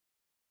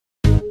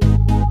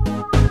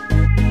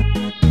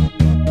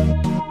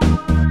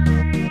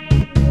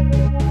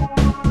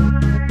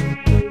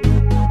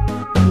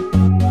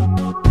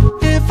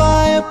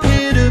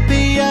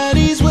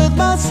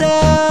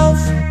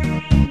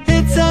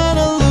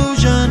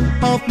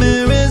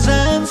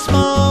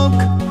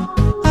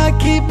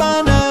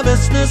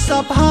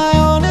up high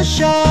on a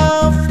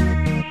shelf,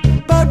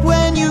 but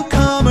when you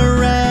come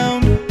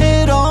around,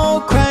 it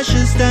all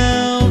crashes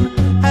down,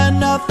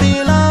 and I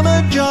feel I'm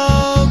a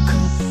joke.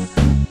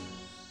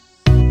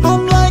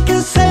 I'm like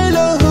a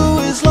sailor who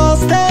is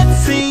lost at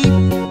sea,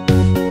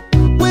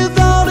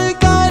 without a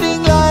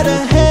guiding light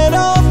ahead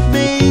of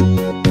me.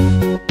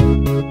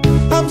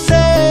 I'm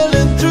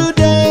sailing through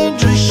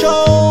dangerous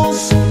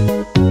shoals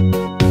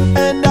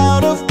and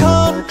out of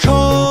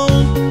control.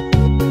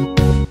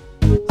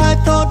 I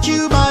thought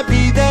you might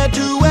be there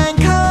to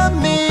anchor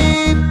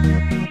me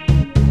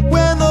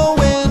when the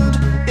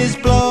wind is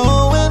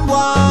blowing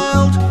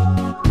wild,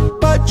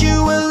 but you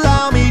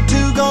allow me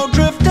to go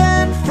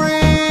drifting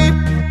free.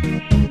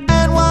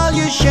 And while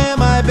you share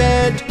my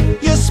bed,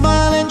 you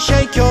smile and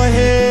shake your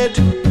head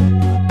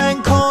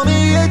and call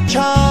me a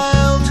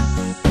child.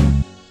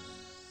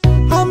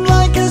 I'm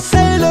like a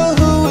sailor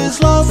who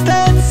is lost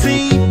at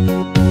sea,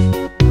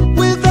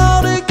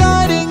 without a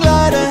guiding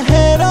light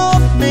ahead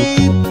of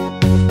me.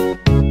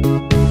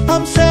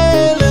 I'm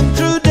sailing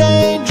through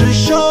dangerous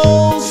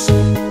shoals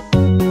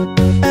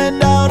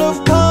and out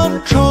of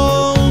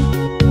control.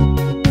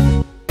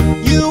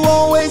 You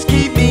always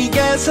keep me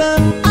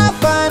guessing, I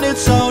find it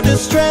so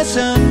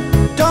distressing.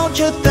 Don't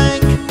you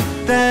think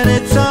that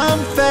it's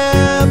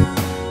unfair?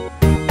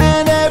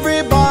 And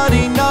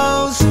everybody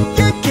knows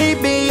you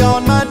keep me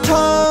on my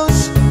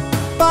toes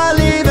by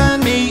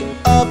leaving me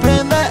up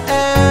in the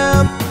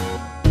air.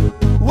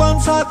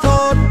 Once I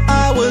thought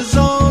I was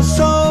oh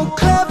so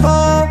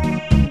clever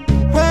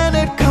when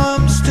it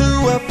comes to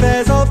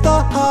affairs of the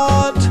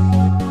heart.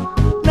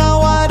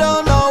 Now I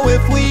don't know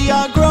if we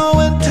are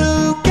growing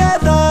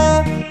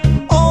together.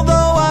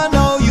 Although I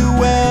know you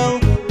well,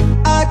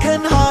 I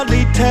can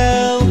hardly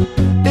tell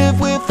if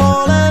we're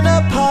falling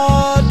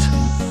apart.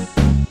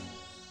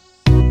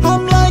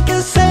 I'm like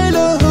a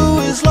sailor who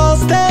is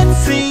lost at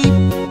sea,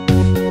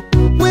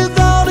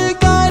 without a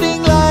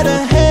guiding light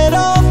ahead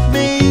of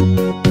me.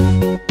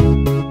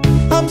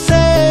 I'm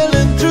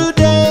sailing through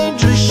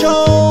dangerous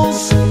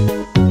shoals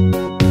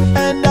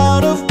and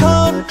out of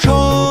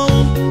control.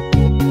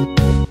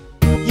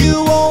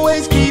 You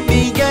always keep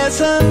me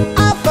guessing,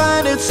 I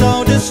find it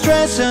so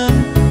distressing.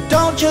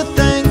 Don't you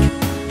think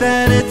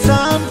that it's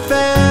unfair?